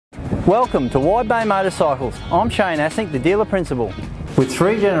Welcome to Wide Bay Motorcycles. I'm Shane Assink, the dealer principal. With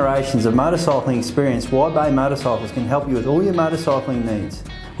 3 generations of motorcycling experience, Wide Bay Motorcycles can help you with all your motorcycling needs.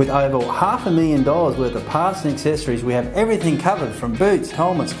 With over $500,000 worth of parts and accessories, we have everything covered from boots,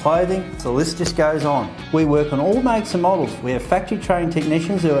 helmets, clothing, the list just goes on. We work on all makes and models. We have factory trained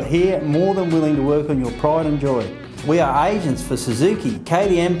technicians who are here more than willing to work on your pride and joy. We are agents for Suzuki,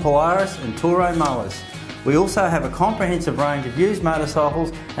 KTM, Polaris and Toro mowers. We also have a comprehensive range of used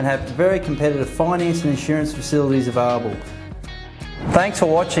motorcycles and have very competitive finance and insurance facilities available. Thanks for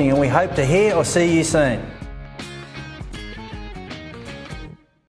watching, and we hope to hear or see you soon.